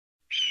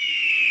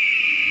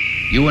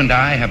You and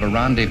I have a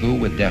rendezvous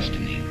with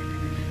destiny.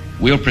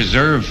 We'll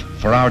preserve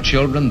for our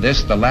children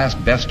this, the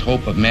last best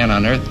hope of man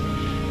on earth,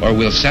 or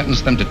we'll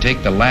sentence them to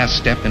take the last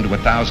step into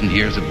 1,000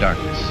 years of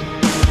darkness.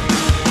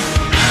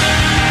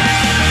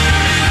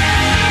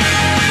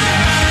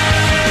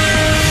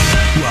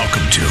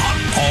 Welcome to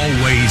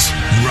Always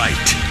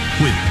Right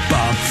with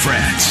Bob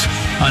France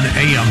on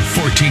AM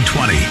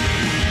 1420.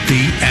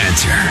 The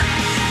Answer.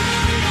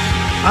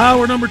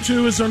 Hour number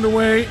 2 is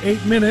underway,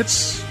 8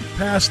 minutes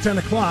past 10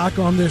 o'clock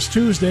on this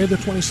Tuesday, the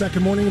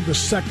 22nd morning of the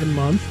second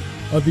month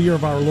of the year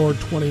of our Lord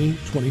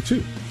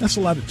 2022. That's a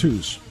lot of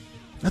twos.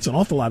 That's an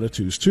awful lot of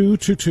twos. 2,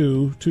 2,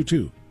 2, 2,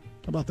 2.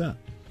 How about that?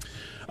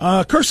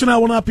 Kirstenau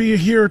will not be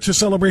here to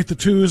celebrate the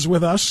twos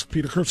with us.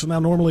 Peter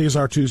Kirstenau normally is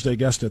our Tuesday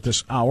guest at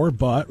this hour,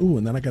 but,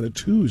 and then I got a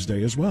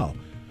Tuesday as well.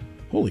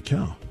 Holy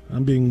cow.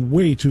 I'm being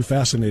way too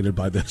fascinated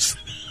by this.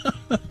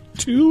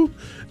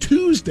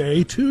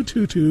 Tuesday, 2,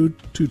 2, 2,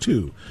 2,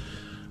 2.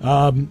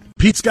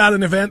 Pete's got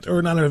an event,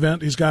 or not an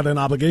event, he's got an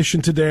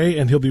obligation today,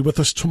 and he'll be with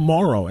us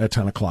tomorrow at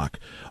 10 o'clock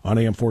on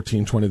AM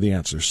 1420 The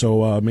Answer.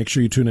 So make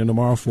sure you tune in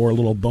tomorrow for a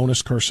little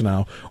bonus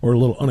Kirstenau, or a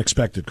little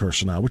unexpected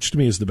Kirstenau, which to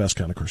me is the best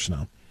kind of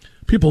Kirstenau.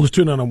 People who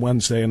tune in on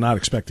Wednesday and not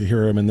expect to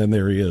hear him, and then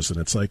there he is, and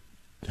it's like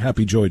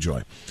happy joy.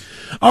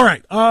 All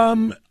right,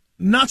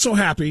 not so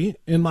happy,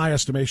 in my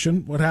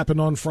estimation, what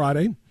happened on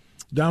Friday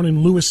down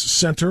in Lewis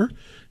Center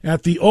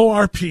at the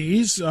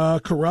ORP's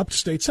corrupt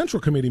State Central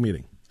Committee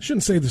meeting. I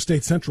shouldn't say the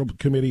State Central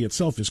Committee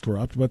itself is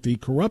corrupt, but the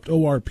corrupt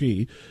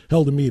ORP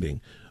held a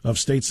meeting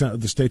of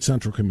the State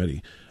Central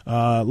Committee,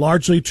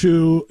 largely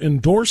to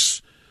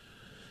endorse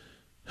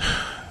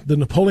the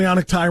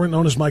Napoleonic tyrant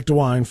known as Mike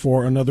DeWine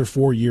for another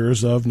 4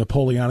 years of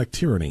Napoleonic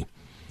tyranny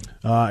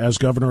as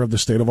governor of the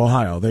state of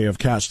Ohio. They have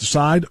cast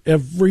aside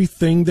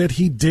everything that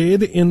he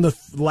did in the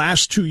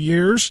last 2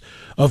 years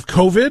of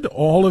COVID,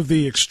 all of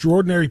the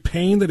extraordinary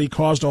pain that he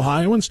caused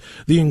Ohioans,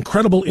 the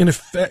incredible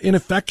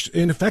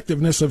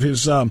ineffectiveness of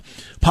his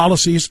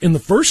policies in the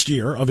first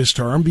year of his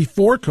term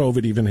before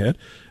COVID even hit,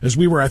 as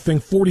we were, I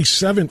think,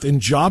 47th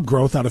in job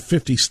growth out of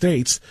 50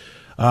 states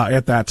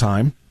at that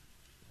time.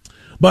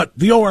 But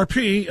the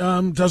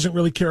ORP doesn't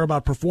really care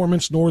about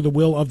performance nor the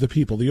will of the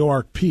people. The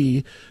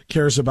ORP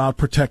cares about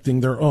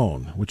protecting their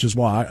own, which is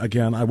why,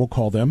 again, I will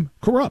call them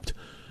corrupt.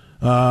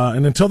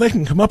 And until they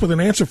can come up with an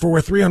answer for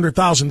where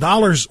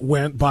 $300,000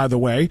 went, by the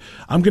way,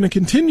 I'm going to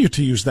continue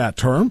to use that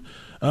term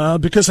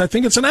because I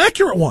think it's an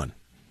accurate one.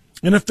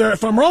 And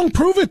if I'm wrong,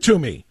 prove it to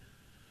me.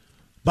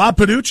 Bob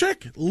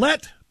Paduchik,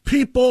 let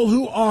people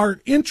who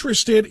are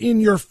interested in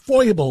your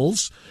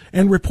foibles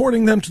and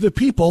reporting them to the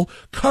people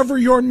cover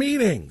your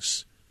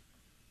meetings.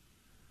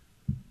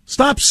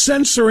 Stop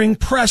censoring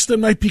press that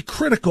might be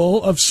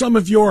critical of some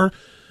of your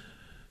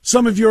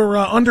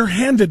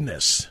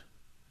underhandedness.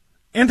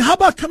 And how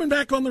about coming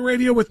back on the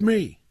radio with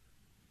me?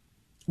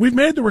 We've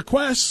made the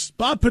requests.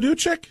 Bob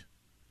Paduchik,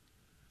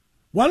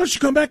 why don't you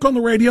come back on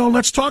the radio and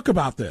let's talk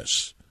about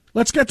this?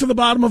 Let's get to the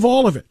bottom of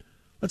all of it.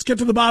 Let's get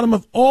to the bottom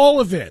of all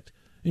of it,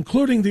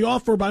 including the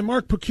offer by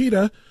Mark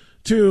Pokita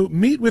to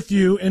meet with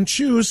you and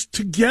choose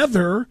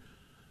together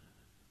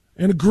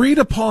an agreed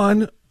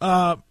upon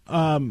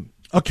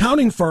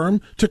accounting firm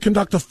to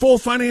conduct a full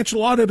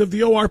financial audit of the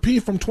ORP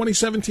from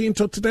 2017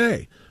 till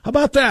today. How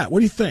about that? What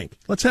do you think?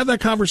 Let's have that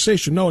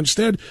conversation. No,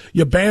 instead,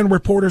 you ban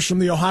reporters from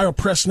the Ohio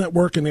Press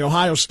Network and the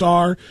Ohio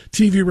Star,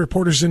 TV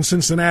reporters in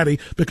Cincinnati,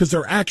 because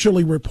they're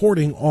actually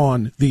reporting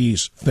on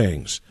these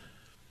things.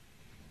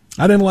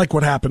 I didn't like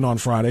what happened on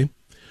Friday.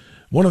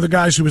 One of the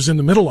guys who was in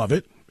the middle of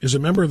it is a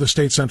member of the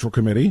State Central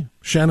Committee,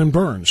 Shannon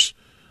Burns.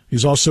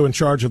 He's also in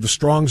charge of the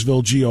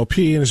Strongsville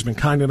GOP and has been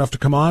kind enough to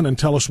come on and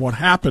tell us what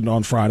happened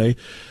on Friday,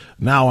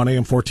 now on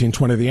AM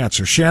 1420 The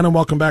Answer. Shannon,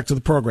 welcome back to the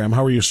program.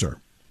 How are you,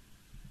 sir?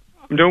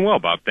 I'm doing well,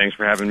 Bob. Thanks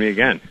for having me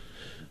again.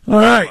 All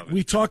right.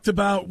 We talked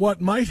about what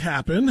might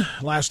happen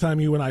last time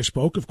you and I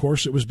spoke. Of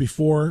course, it was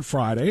before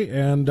Friday,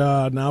 and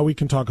now we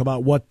can talk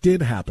about what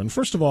did happen.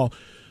 First of all,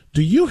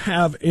 do you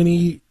have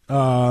any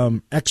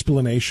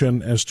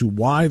explanation as to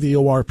why the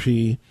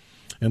ORP,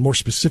 and more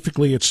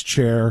specifically its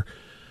chair,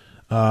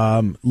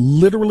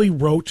 literally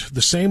wrote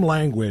the same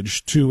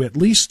language to at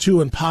least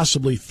 2 and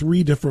possibly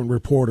 3 different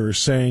reporters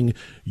saying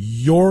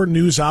your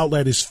news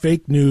outlet is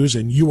fake news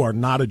and you are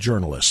not a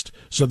journalist.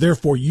 So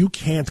therefore you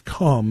can't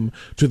come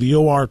to the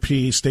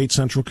ORP State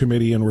Central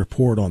Committee and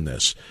report on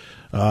this.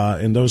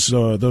 And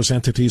those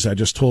entities I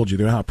just told you,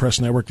 the Ohio Press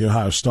Network, the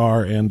Ohio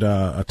Star, and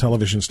a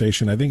television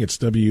station, I think it's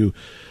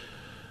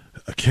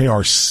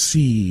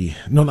KRC.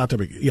 No, not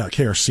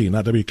KRC,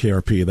 not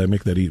WKRP. They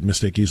make that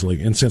mistake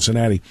easily in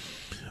Cincinnati.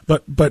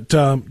 But do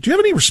you have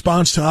any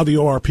response to how the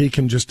ORP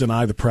can just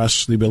deny the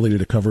press the ability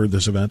to cover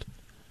this event?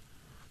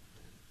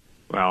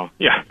 Well,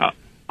 yeah,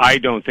 I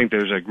don't think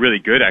there's a really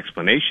good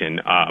explanation.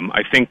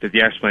 I think that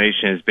the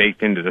explanation is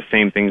baked into the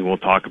same things we'll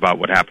talk about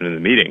what happened in the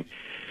meeting.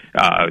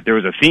 There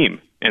was a theme,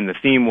 and the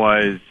theme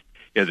was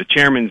the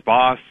chairman's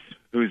boss,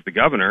 who's the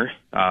governor,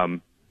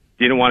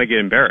 didn't want to get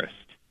embarrassed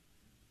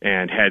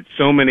and had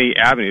so many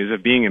avenues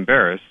of being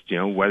embarrassed,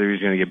 whether he was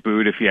going to get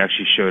booed if he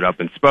actually showed up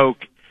and spoke,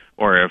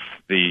 or if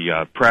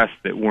the press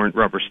that weren't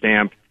rubber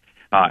stamped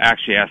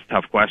actually asked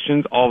tough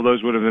questions, all of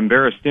those would have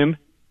embarrassed him.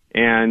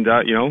 And,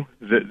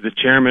 the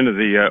chairman of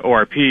the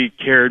ORP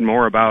cared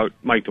more about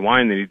Mike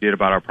DeWine than he did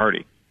about our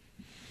party.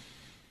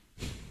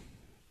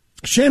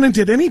 Shannon,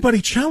 did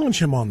anybody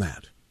challenge him on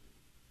that?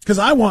 Because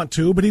I want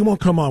to, but he won't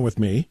come on with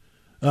me.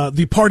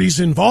 The parties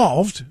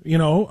involved,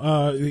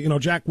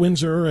 Jack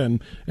Windsor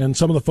and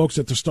some of the folks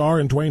at the Star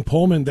and Dwayne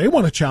Pullman, they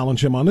want to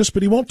challenge him on this,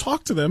 but he won't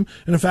talk to them,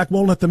 and in fact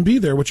won't let them be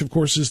there, which of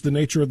course is the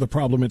nature of the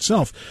problem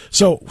itself.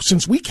 So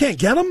since we can't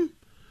get him,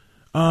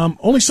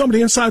 only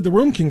somebody inside the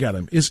room can get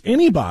him. Is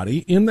anybody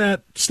in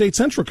that state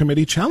central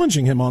committee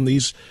challenging him on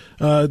these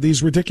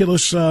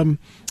ridiculous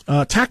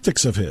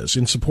tactics of his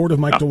in support of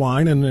Mike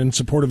DeWine and in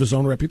support of his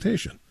own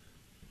reputation?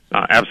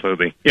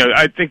 Absolutely.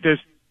 I think this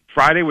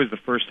Friday was the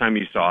first time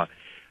you saw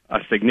a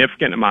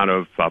significant amount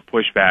of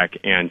pushback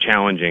and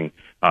challenging,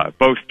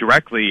 both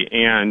directly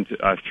and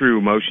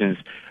through motions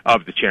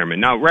of the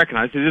chairman. Now,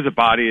 recognize it is a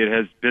body that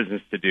has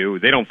business to do.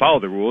 They don't follow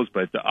the rules,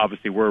 but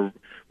obviously we're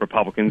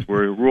Republicans.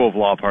 We're a rule of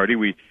law party.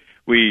 We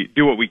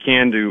do what we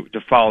can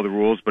to follow the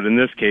rules, but in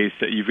this case,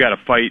 you've got to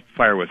fight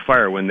fire with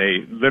fire when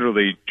they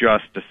literally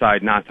just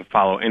decide not to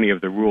follow any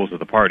of the rules of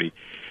the party.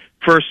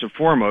 First and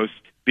foremost,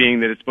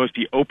 being that it's supposed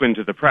to be open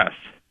to the press.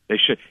 They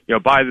should,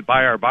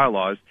 by our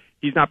bylaws,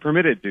 he's not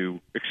permitted to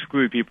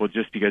exclude people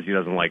just because he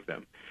doesn't like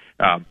them.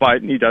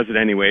 But he does it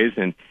anyways,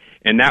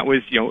 and that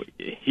was,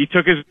 he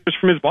took his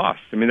from his boss.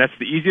 I mean, that's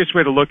the easiest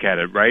way to look at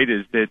it, right,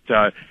 is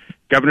that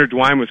Governor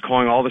DeWine was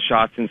calling all the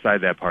shots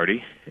inside that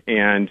party,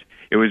 and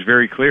it was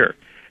very clear.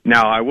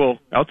 Now,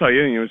 I'll tell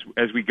you,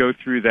 as we go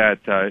through that,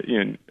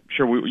 I'm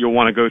sure you'll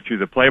want to go through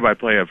the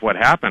play-by-play of what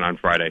happened on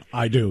Friday.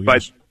 I do,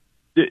 but yes.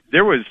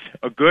 There was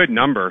a good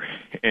number,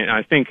 and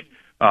I think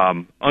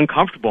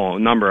uncomfortable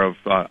number of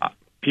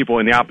people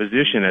in the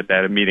opposition at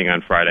that meeting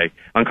on Friday,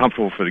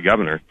 uncomfortable for the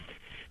governor.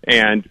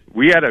 And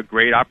we had a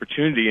great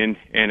opportunity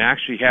and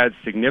actually had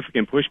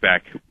significant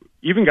pushback.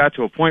 Even got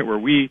to a point where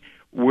we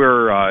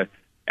were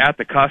at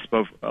the cusp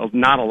of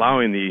not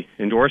allowing the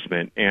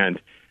endorsement. And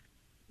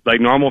like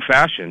normal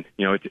fashion,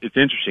 it's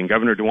interesting.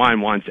 Governor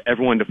DeWine wants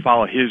everyone to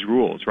follow his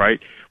rules,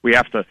 right? We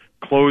have to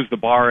close the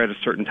bar at a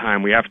certain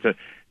time. We have to,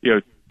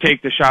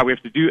 take the shot. We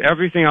have to do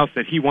everything else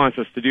that he wants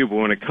us to do. But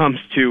when it comes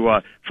to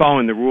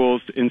following the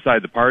rules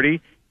inside the party,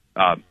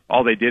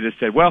 all they did is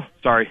said, well,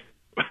 sorry,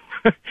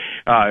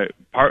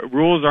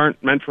 rules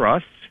aren't meant for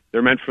us.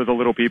 They're meant for the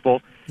little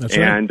people. That's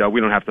and right. We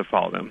don't have to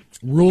follow them.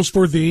 Rules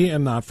for thee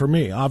and not for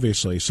me,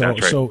 obviously. So,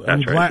 That's right. so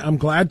I'm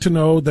glad to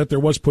know that there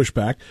was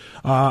pushback.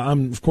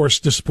 I'm of course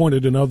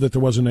disappointed to know that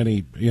there wasn't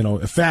any,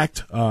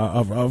 effect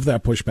of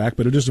that pushback.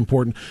 But it is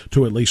important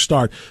to at least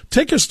start.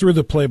 Take us through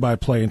the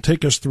play-by-play and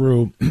take us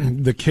through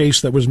the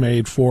case that was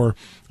made for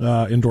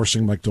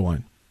endorsing Mike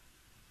DeWine.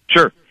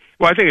 Sure.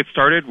 Well, I think it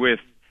started with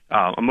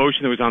a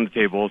motion that was on the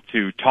table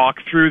to talk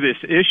through this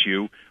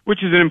issue, which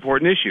is an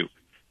important issue.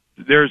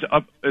 There's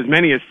as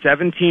many as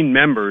 17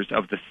 members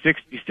of the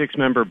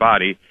 66-member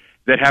body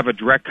that have a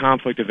direct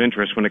conflict of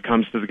interest when it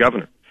comes to the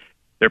governor.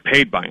 They're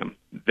paid by him.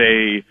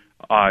 They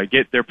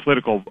get their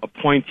political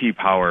appointee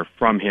power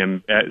from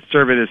him,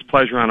 serve at his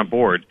pleasure on a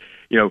board.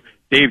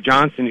 Dave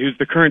Johnson, who's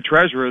the current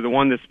treasurer, the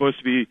one that's supposed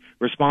to be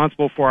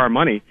responsible for our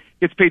money,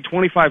 gets paid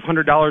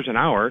 $2,500 an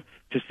hour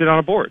to sit on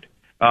a board.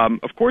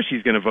 Of course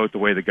he's going to vote the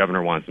way the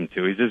governor wants him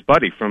to. He's his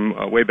buddy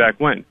from way back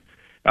when.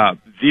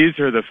 This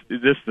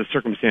is the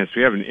circumstance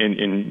we have,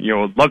 and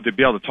I'd love to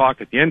be able to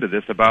talk at the end of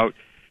this about,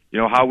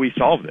 how we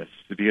solve this,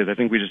 because I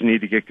think we just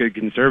need to get good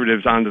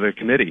conservatives onto the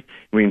committee.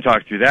 We can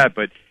talk through that,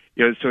 but,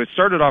 so it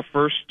started off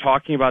first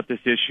talking about this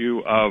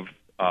issue of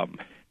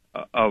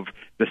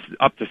this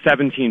up to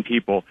 17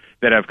 people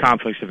that have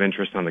conflicts of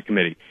interest on the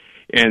committee.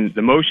 And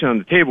the motion on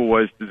the table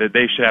was that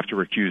they should have to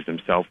recuse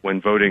themselves when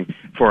voting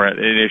for an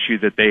issue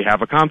that they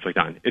have a conflict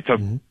on. It's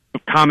a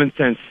common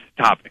sense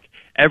topic.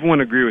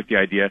 Everyone agree with the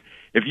idea.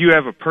 If you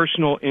have a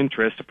personal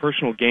interest, a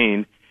personal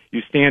gain,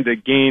 you stand to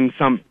gain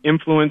some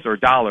influence or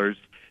dollars,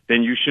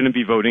 then you shouldn't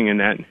be voting in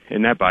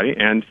that body.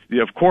 And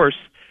of course,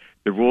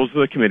 the rules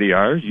of the committee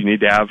are you need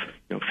to have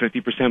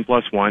 50%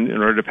 plus one in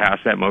order to pass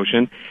that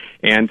motion,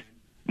 and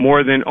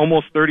more than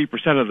almost 30%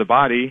 of the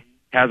body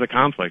has a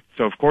conflict.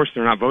 So of course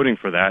they're not voting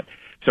for that.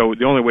 So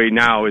the only way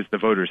now is the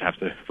voters have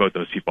to vote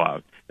those people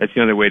out. That's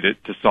the only way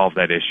to solve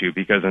that issue,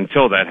 because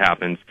until that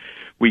happens,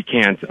 we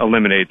can't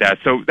eliminate that.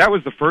 So that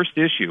was the first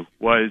issue,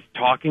 was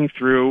talking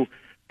through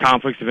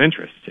conflicts of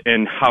interest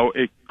and how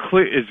it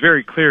is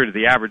very clear to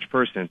the average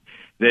person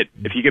that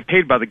if you get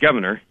paid by the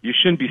governor, you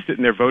shouldn't be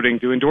sitting there voting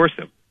to endorse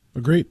him.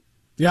 Agreed.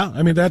 Yeah,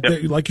 I mean,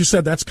 that like you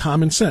said, that's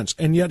common sense.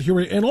 And yet here,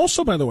 and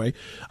also, by the way,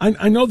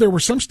 I know there were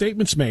some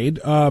statements made,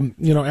 at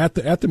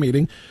the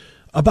meeting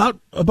about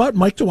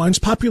Mike DeWine's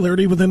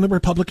popularity within the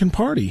Republican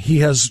Party. He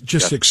has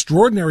just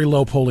extraordinary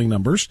low polling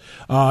numbers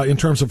in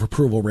terms of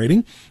approval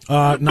rating,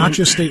 not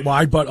just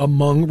statewide, but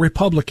among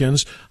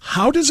Republicans.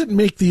 How does it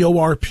make the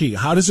ORP,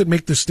 how does it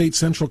make the State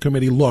Central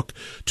Committee look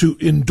to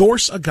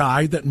endorse a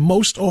guy that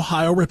most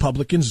Ohio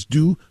Republicans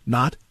do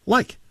not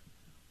like?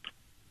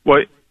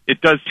 Well, it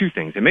does two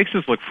things. It makes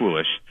us look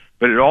foolish,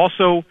 but it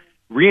also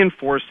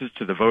reinforces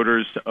to the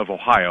voters of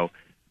Ohio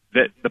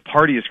that the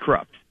party is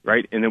corrupt,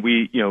 right? And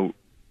that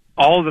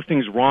all of the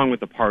things wrong with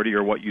the party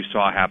are what you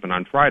saw happen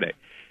on Friday.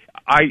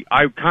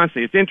 I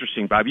constantly, it's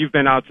interesting, Bob, you've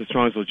been out to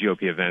Strongsville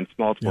GOP events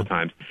multiple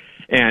times,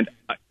 and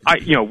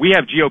we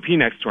have GOP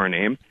next to our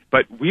name,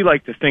 but we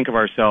like to think of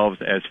ourselves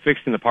as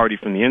fixing the party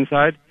from the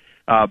inside,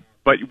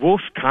 but we'll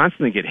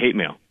constantly get hate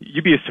mail.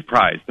 You'd be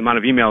surprised the amount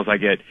of emails I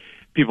get.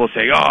 People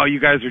say, oh, you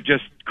guys are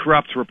just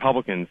corrupt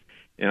Republicans.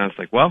 And I was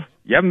like, well,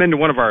 you haven't been to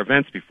one of our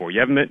events before.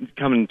 You haven't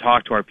come and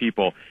talked to our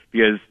people,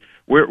 because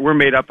we're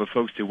made up of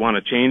folks who want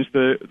to change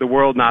the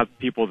world, not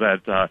people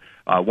that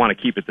want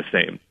to keep it the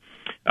same.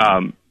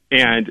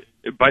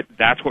 But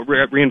that's what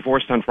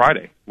reinforced on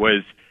Friday,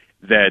 was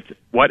that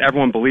what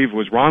everyone believed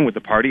was wrong with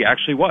the party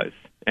actually was.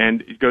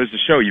 And it goes to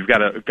show you've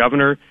got a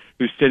governor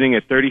who's sitting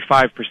at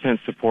 35%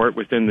 support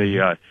within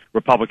the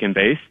Republican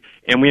base,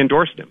 and we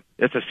endorsed him.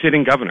 It's a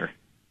sitting governor.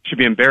 Should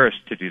be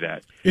embarrassed to do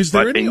that. Is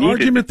there any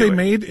argument they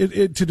made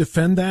to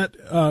defend that?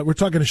 We're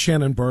talking to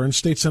Shannon Burns,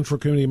 State Central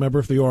Committee member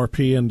of the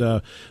ORP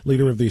and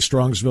leader of the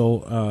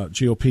Strongsville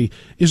GOP.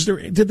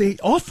 Did they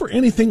offer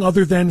anything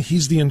other than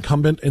he's the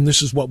incumbent and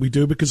this is what we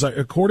do? Because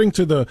according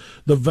to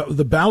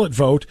the ballot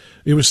vote,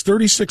 it was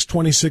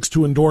 36-26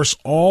 to endorse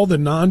all the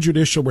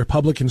non-judicial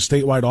Republican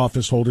statewide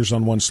office holders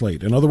on one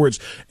slate. In other words,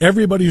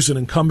 everybody who's an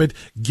incumbent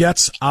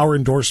gets our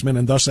endorsement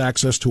and thus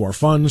access to our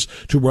funds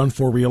to run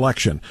for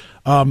re-election.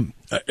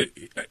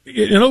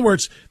 In other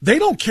words, they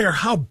don't care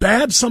how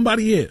bad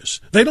somebody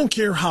is. They don't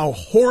care how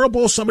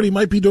horrible somebody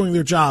might be doing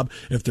their job.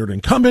 If they're an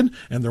incumbent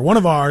and they're one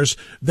of ours,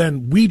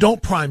 then we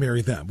don't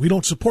primary them. We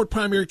don't support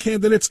primary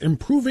candidates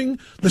improving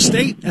the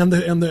state and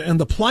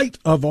the plight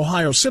of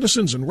Ohio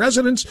citizens and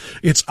residents.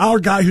 It's our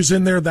guy who's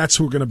in there. That's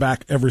who we're going to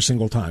back every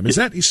single time. Is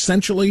that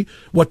essentially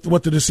what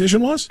the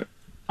decision was?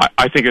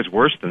 I think it's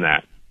worse than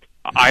that.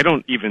 I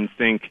don't even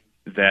think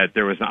that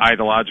there was an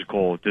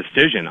ideological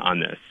decision on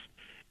this.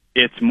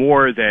 It's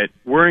more that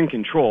we're in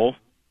control,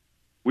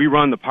 we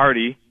run the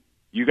party,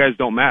 you guys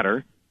don't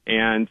matter,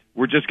 and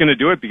we're just going to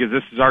do it because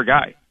this is our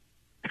guy.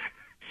 I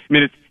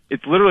mean,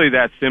 it's literally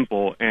that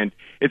simple, and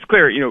it's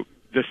clear.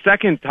 The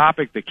second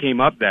topic that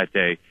came up that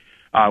day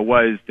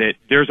was that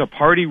there's a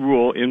party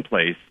rule in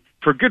place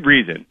for good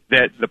reason,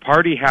 that the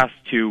party has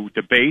to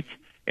debate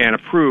and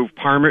approve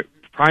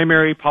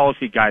primary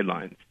policy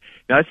guidelines.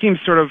 Now, that seems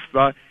sort of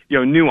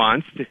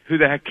nuanced. Who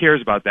the heck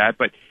cares about that?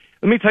 But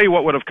let me tell you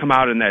what would have come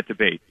out in that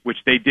debate, which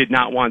they did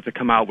not want to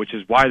come out, which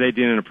is why they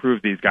didn't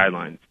approve these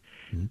guidelines,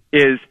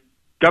 is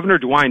Governor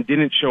DeWine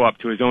didn't show up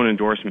to his own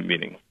endorsement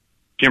meeting.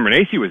 Jim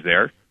Renacci was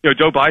there.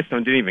 Joe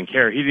Blystone didn't even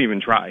care. He didn't even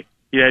try.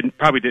 He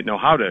probably didn't know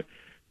how to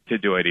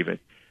do it even.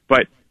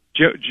 But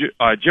Jim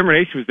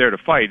Renacci was there to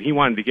fight. He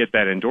wanted to get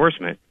that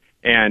endorsement,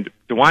 and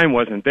DeWine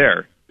wasn't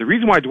there. The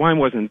reason why DeWine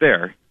wasn't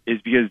there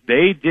is because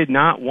they did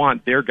not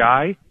want their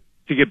guy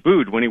to get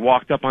booed when he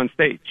walked up on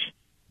stage.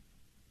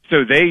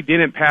 So they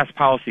didn't pass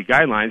policy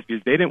guidelines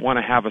because they didn't want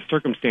to have a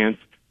circumstance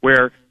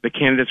where the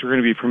candidates were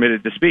going to be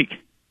permitted to speak.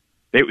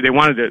 They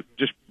wanted to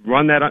just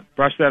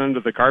brush that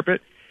under the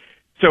carpet.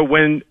 So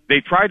when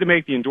they tried to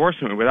make the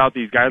endorsement without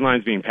these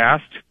guidelines being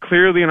passed,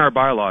 clearly in our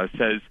bylaws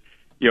says,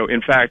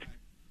 in fact,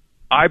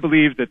 I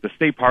believe that the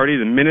state party,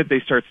 the minute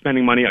they start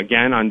spending money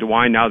again on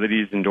DeWine now that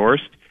he's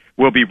endorsed,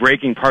 will be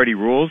breaking party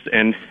rules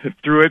and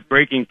through it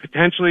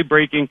potentially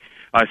breaking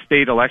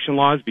state election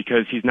laws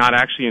because he's not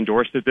actually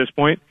endorsed at this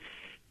point.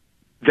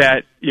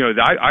 That,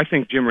 I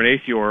think Jim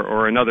Renacci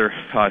or another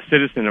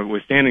citizen of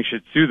withstanding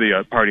should sue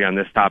the party on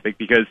this topic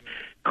because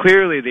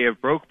clearly they have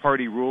broke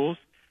party rules,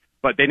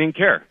 but they didn't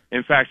care.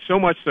 In fact, so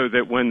much so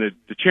that when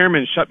the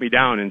chairman shut me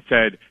down and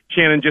said,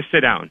 Shannon, just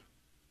sit down.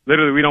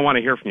 Literally, we don't want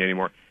to hear from you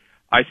anymore.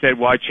 I said,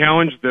 well,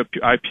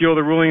 I appeal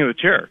the ruling of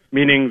the chair,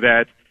 meaning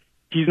that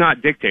he's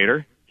not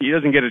dictator. He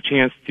doesn't get a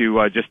chance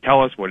to just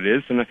tell us what it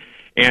is.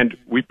 And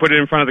we put it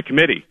in front of the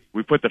committee.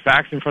 We put the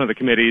facts in front of the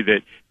committee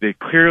that they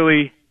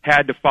clearly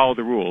had to follow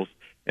the rules,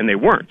 and they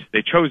weren't.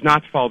 They chose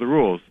not to follow the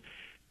rules.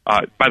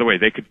 By the way,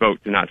 they could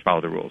vote to not follow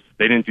the rules.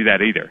 They didn't do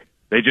that either.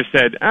 They just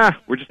said,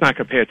 we're just not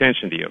going to pay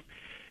attention to you.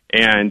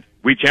 And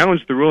we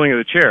challenged the ruling of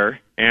the chair,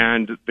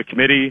 and the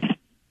committee,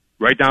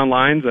 right down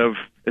lines of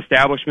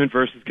establishment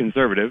versus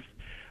conservatives,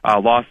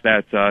 lost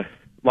that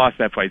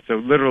fight. So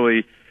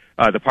literally,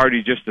 the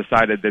party just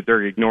decided that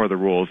they're going to ignore the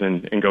rules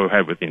and go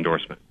ahead with the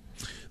endorsement.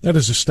 That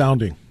is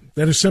astounding.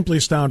 That is simply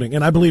astounding.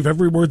 And I believe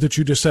every word that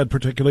you just said,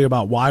 particularly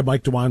about why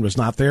Mike DeWine was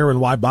not there and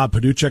why Bob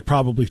Paduchek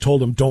probably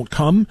told him don't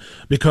come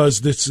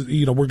because this,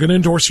 we're going to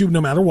endorse you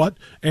no matter what.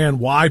 And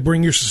why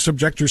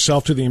subject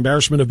yourself to the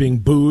embarrassment of being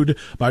booed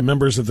by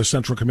members of the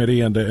Central Committee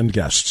and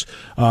guests.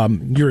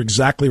 You're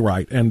exactly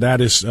right. And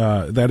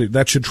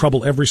that should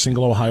trouble every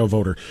single Ohio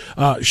voter.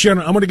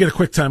 Shannon, I'm going to get a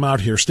quick time out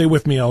here. Stay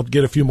with me. I'll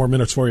get a few more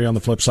minutes for you on the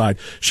flip side.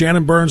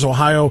 Shannon Burns,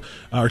 Strongsville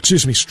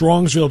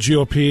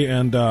GOP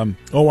and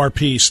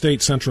ORP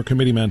State Central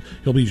Committeeman.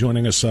 He'll be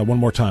joining us one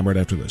more time right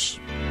after this.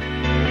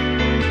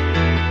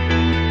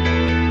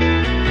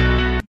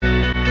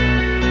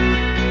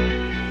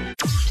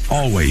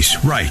 always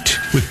right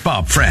with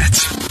Bob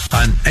Frantz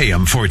on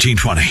AM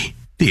 1420.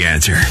 The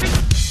Answer.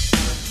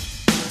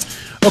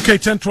 Okay,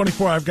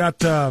 10:24. I've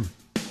got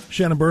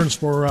Shannon Burns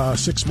for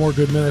 6 more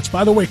good minutes.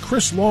 By the way,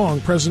 Chris Long,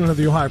 president of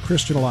the Ohio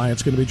Christian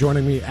Alliance, going to be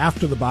joining me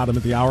after the bottom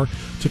of the hour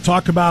to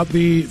talk about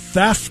the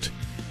theft,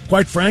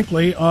 quite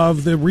frankly,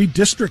 of the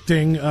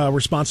redistricting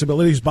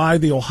responsibilities by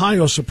the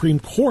Ohio Supreme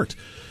Court.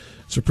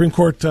 Supreme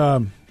Court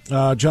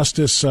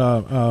Justice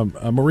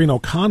Maureen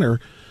O'Connor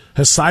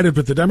has sided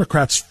with the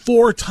Democrats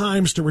 4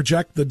 times to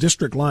reject the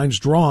district lines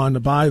drawn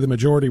by the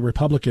majority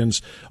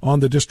Republicans on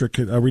the district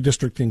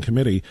redistricting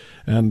committee,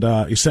 and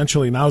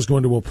essentially now is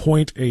going to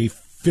appoint a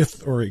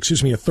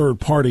third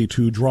party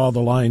to draw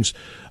the lines,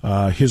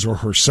 his or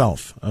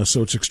herself.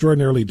 So it's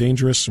extraordinarily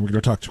dangerous, and we're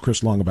going to talk to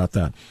Chris Long about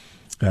that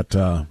at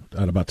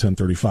about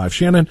 10:35.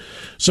 Shannon,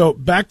 so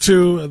back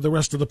to the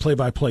rest of the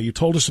play-by-play. You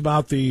told us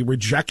about the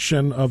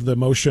rejection of the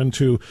motion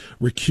to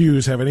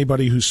have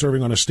anybody who's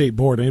serving on a state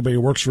board, anybody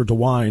who works for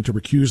DeWine, to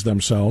recuse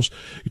themselves.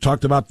 You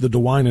talked about the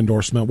DeWine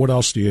endorsement. What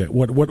else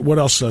what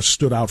else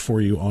stood out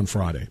for you on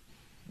Friday?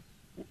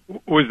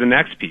 Was the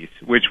next piece,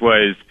 which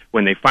was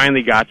when they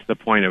finally got to the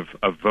point of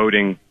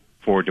voting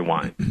for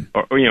DeWine.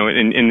 Or,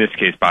 in this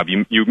case, Bob,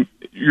 you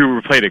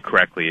replayed it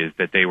correctly, is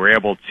that they were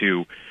able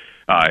to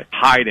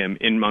hide him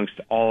in amongst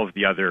all of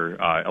the other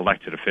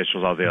elected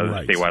officials, all the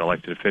other statewide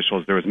elected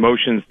officials. There was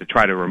motions to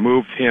try to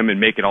remove him and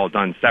make it all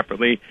done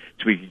separately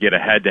so we could get a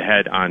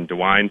head-to-head on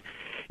DeWine.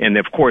 And,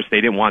 of course, they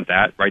didn't want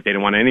that, right? They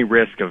didn't want any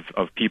risk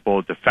of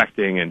people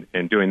defecting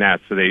and doing that,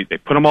 so they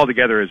put them all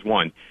together as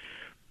one.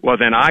 Well,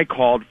 then I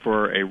called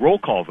for a roll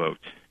call vote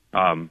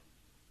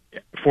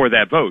for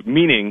that vote,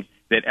 meaning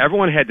that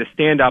everyone had to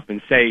stand up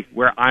and say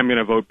where I'm going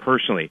to vote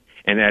personally,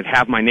 and I'd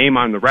have my name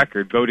on the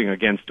record voting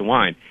against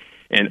DeWine.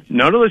 And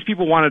none of those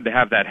people wanted to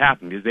have that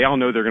happen because they all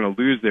know they're going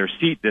to lose their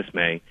seat this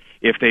May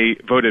if they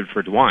voted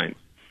for DeWine.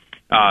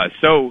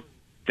 So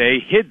they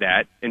hid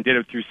that and did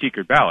it through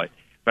secret ballot.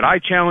 But I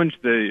challenged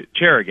the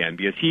chair again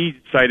because he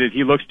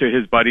looks to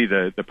his buddy,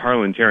 the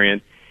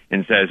parliamentarian,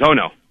 and says, oh,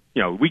 no,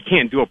 we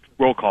can't do a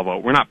roll call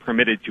vote. We're not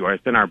permitted to.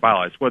 It's in our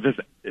bylaws. Well, this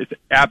is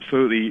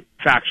absolutely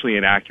factually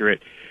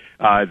inaccurate.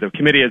 The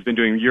committee has been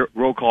doing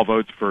roll call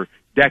votes for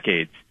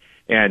decades.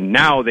 And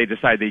now they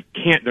decide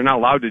they're not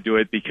allowed to do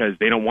it because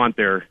they don't want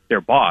their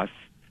boss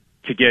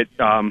to get,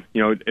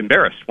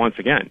 embarrassed once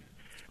again.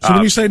 So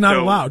when you say not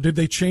allowed, did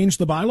they change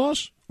the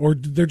bylaws? Or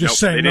they're just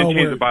saying, no, they didn't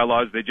change the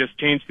bylaws. They just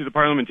changed to the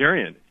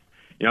parliamentarian.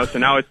 So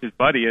now it's his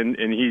buddy, and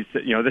he's,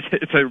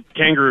 it's a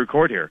kangaroo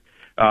court here.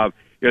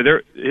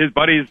 His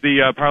buddy is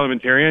the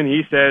parliamentarian.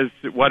 He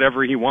says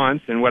whatever he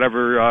wants and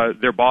whatever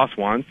their boss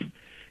wants.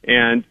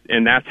 And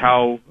that's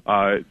how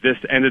this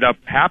ended up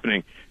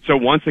happening. So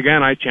once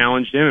again, I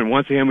challenged him, and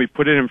once again, we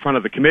put it in front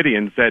of the committee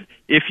and said,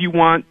 if you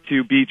want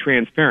to be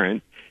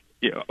transparent,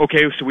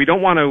 okay, so we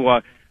don't want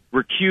to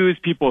recuse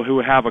people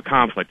who have a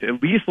conflict.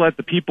 At least let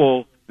the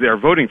people that are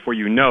voting for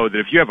you know that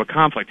if you have a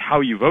conflict, how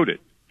you voted,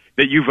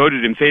 that you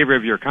voted in favor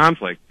of your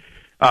conflict.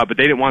 But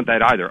they didn't want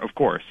that either, of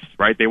course,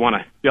 right? They want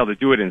to be able to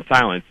do it in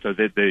silence so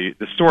that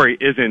the story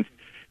isn't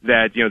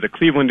that, the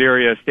Cleveland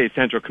area State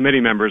Central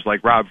Committee members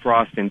like Rob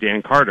Frost and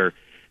Dan Carter,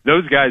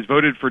 those guys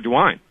voted for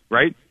DeWine,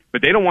 right?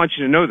 But they don't want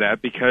you to know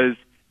that because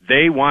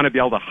they want to be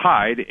able to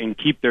hide and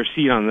keep their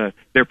seat on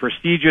their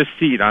prestigious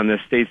seat on the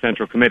State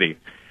Central Committee.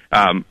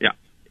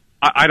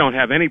 I don't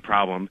have any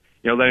problem,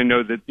 letting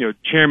know that,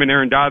 Chairman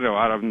Arundado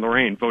out of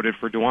Lorraine voted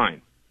for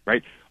DeWine,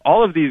 right?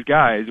 All of these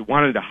guys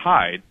wanted to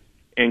hide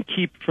and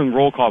keep from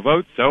roll call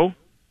votes. So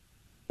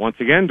once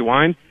again,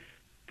 DeWine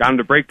got them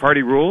to break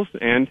party rules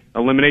and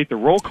eliminate the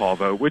roll call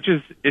vote, which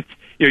is,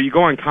 you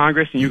go on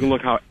Congress and you can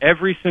look how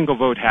every single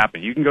vote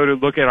happened. You can go to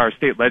look at our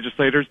state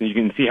legislators and you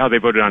can see how they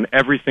voted on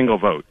every single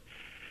vote.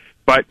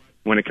 But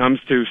when it comes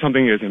to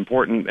something as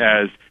important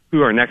as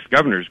who our next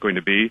governor is going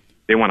to be,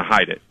 they want to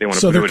hide it. They want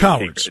to they're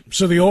cowards.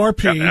 So the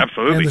ORP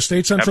and the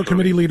State Central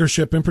Committee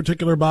leadership, in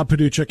particular Bob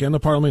Paduchik and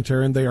the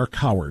parliamentarian, they are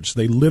cowards.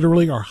 They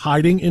literally are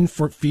hiding in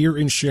fear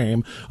and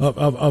shame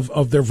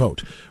of their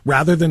vote,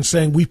 rather than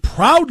saying we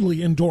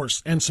proudly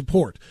endorse and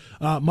support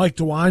Mike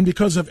DeWine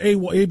because of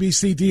A, B,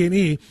 C, D, and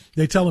E.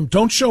 They tell him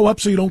don't show up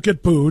so you don't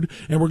get booed,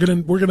 and we're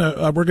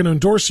gonna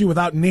endorse you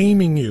without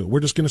naming you. We're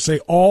just going to say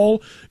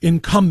all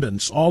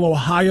incumbents, all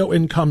Ohio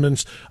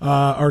incumbents,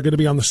 are going to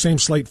be on the same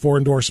slate for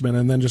endorsement,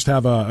 and then just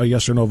have a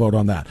yes or no vote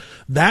on that.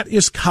 That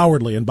is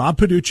cowardly. And Bob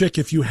Paduchik,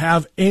 if you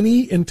have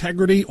any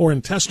integrity or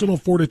intestinal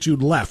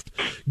fortitude left,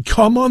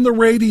 come on the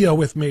radio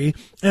with me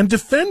and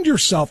defend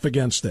yourself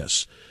against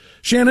this.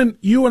 Shannon,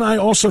 you and I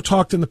also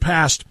talked in the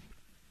past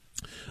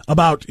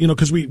about,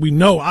 because we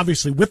know,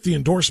 obviously, with the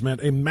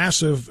endorsement, a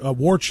massive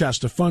war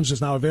chest of funds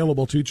is now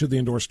available to each of the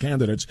endorsed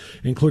candidates,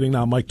 including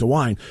now Mike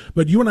DeWine.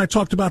 But you and I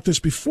talked about this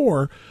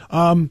before.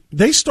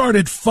 They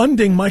started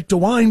funding Mike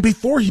DeWine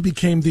before he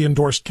became the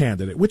endorsed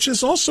candidate, which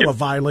is also a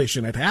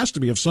violation. It has to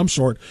be of some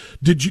sort.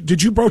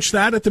 Did you broach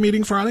that at the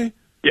meeting Friday?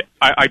 Yeah,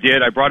 I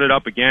did. I brought it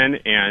up again,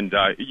 and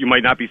you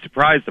might not be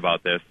surprised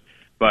about this,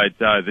 but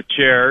the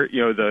chair,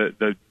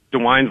 the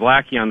DeWine's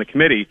lackey on the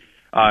committee,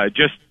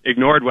 just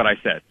ignored what I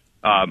said.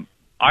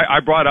 I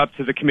brought up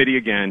to the committee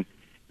again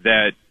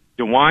that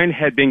DeWine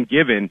had been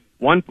given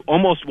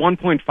almost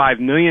 $1.5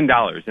 million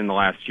in the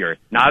last year,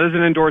 not as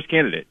an endorsed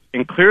candidate,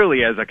 and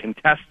clearly as a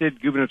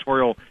contested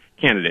gubernatorial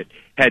candidate,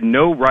 had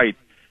no right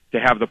to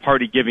have the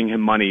party giving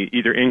him money,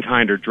 either in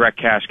kind or direct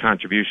cash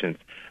contributions,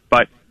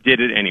 but did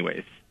it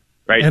anyways.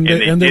 Right?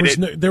 And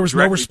there was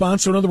no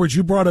response. So in other words,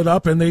 you brought it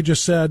up, and they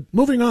just said,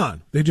 "Moving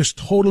on." They just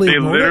totally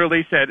ignored literally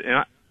it. said,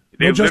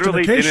 they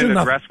literally didn't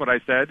address what I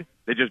said.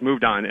 They just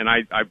moved on, and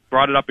I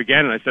brought it up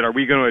again, and I said, "Are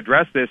we going to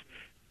address this?"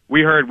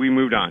 We heard, we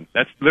moved on.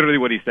 That's literally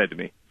what he said to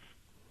me.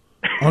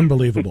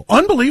 Unbelievable!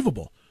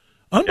 Unbelievable!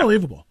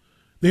 Unbelievable!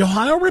 The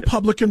Ohio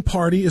Republican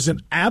Party is an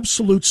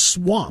absolute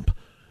swamp.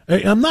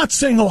 I'm not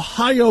saying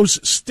Ohio's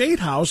state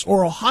house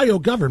or Ohio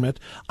government.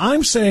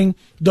 I'm saying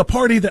the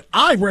party that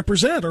I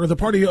represent, or the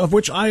party of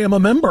which I am a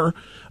member,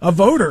 a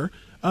voter,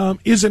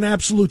 is an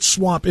absolute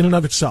swamp in and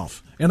of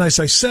itself. And as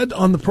I said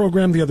on the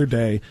program the other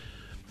day,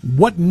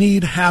 what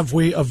need have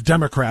we of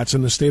Democrats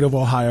in the state of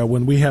Ohio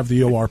when we have the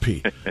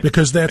ORP?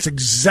 Because that's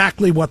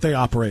exactly what they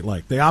operate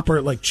like. They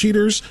operate like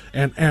cheaters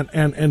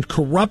and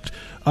corrupt,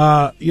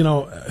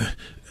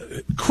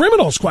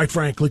 criminals, quite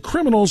frankly,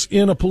 criminals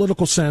in a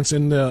political sense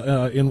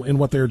in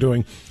what they're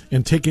doing,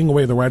 in taking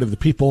away the right of the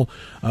people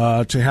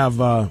to have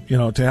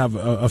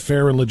a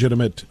fair and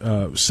legitimate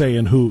say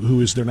in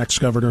who is their next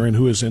governor and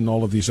who is in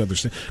all of these other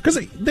states. Because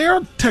they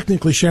are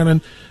technically,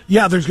 Shannon,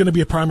 yeah, there's going to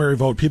be a primary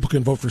vote. People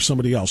can vote for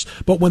somebody else.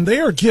 But when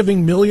they are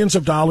giving millions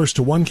of dollars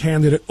to one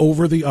candidate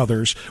over the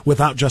others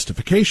without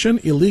justification,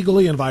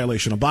 illegally, in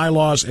violation of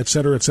bylaws, et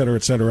cetera, et cetera,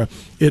 et cetera,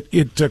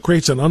 it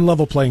creates an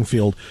unlevel playing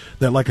field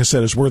that, like I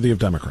said, is worthy of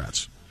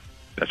Democrats.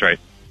 That's right.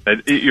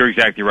 You're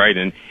exactly right.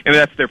 And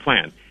that's their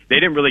plan. They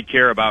didn't really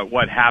care about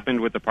what happened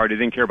with the party.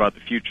 They didn't care about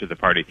the future of the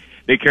party.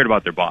 They cared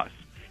about their boss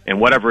and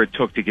whatever it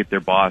took to get their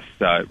boss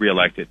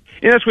reelected.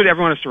 And that's what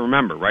everyone has to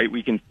remember, right?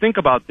 We can think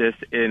about this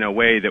in a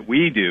way that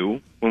we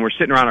do when we're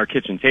sitting around our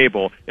kitchen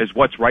table as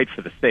what's right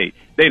for the state.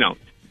 They don't.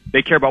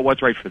 They care about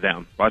what's right for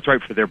them, what's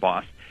right for their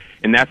boss.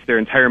 And that's their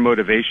entire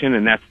motivation,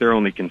 and that's their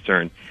only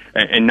concern,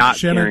 and not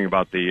caring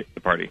about the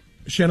party.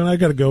 Shannon, I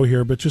got to go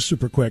here, but just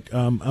super quick.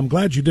 I'm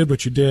glad you did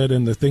what you did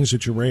and the things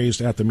that you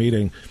raised at the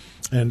meeting.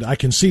 And I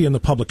can see in the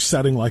public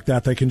setting like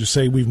that, they can just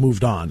say we've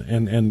moved on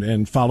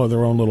and follow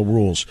their own little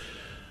rules.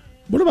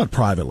 What about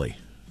privately?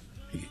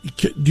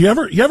 Do you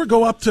ever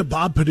go up to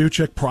Bob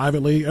Paduchik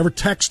privately? Ever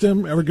text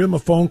him? Ever give him a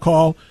phone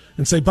call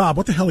and say, Bob,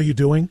 what the hell are you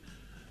doing?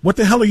 What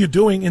the hell are you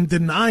doing in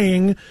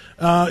denying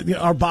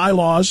our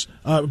bylaws,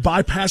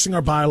 bypassing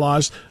our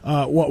bylaws?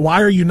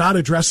 Why are you not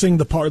addressing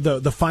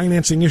the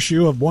financing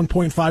issue of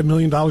 $1.5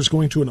 million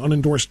going to an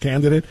unendorsed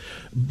candidate?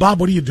 Bob,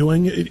 what are you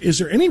doing? Is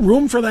there any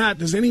room for that?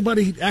 Does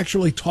anybody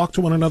actually talk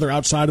to one another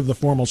outside of the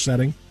formal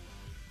setting?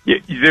 Yeah,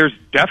 there's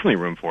definitely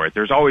room for it.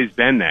 There's always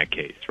been that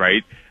case,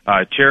 right?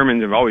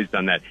 Chairmen have always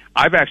done that.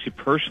 I've actually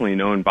personally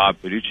known Bob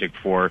Paduchik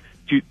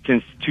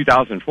since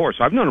 2004,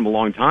 so I've known him a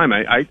long time.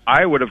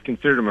 I would have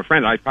considered him a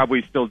friend. I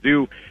probably still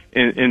do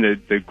in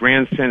the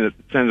grand sense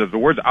of the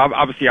words,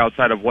 obviously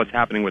outside of what's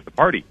happening with the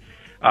party.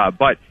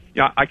 But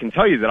I can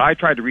tell you that I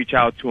tried to reach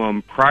out to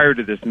him prior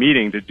to this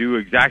meeting to do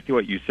exactly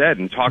what you said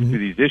and talk through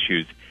these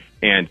issues,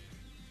 and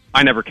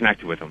I never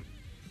connected with him.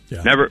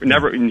 Yeah.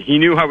 Never. He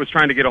knew I was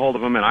trying to get a hold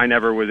of him, and I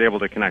never was able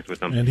to connect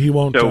with him. And he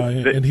won't.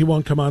 And he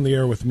won't come on the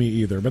air with me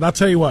either. But I'll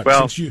tell you what.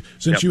 Well,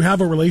 since you have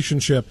a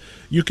relationship,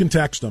 you can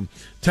text him.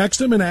 Text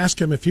him and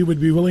ask him if he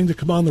would be willing to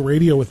come on the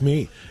radio with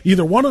me,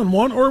 either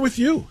one-on-one or with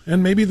you.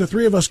 And maybe the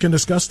three of us can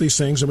discuss these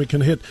things, and we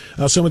can hit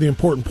some of the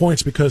important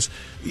points. Because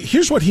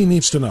here's what he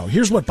needs to know.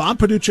 Here's what Bob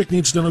Paduchik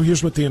needs to know.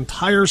 Here's what the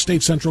entire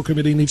State Central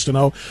Committee needs to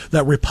know: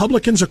 that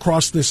Republicans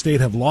across this state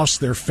have lost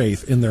their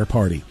faith in their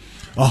party.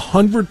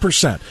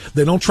 100%.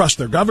 They don't trust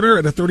their governor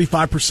at a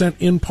 35%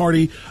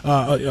 in-party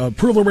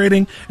approval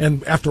rating.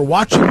 And after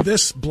watching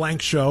this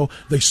blank show,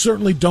 they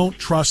certainly don't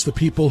trust the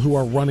people who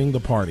are running the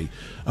party.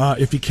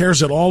 If he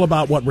cares at all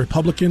about what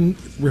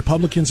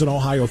Republicans in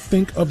Ohio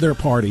think of their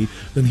party,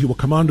 then he will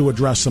come on to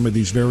address some of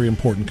these very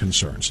important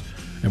concerns.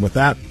 And with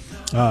that,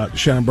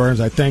 Shannon Burns,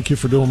 I thank you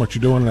for doing what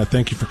you're doing, and I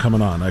thank you for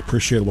coming on. I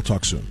appreciate it. We'll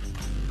talk soon.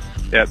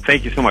 Yeah,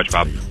 thank you so much,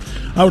 Bob.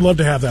 I would love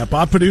to have that.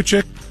 Bob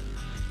Paduchik,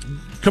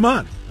 come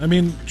on. I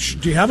mean,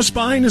 do you have a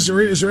spine? Is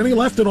there any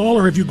left at all,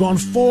 or have you gone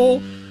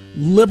full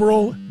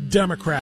liberal Democrat?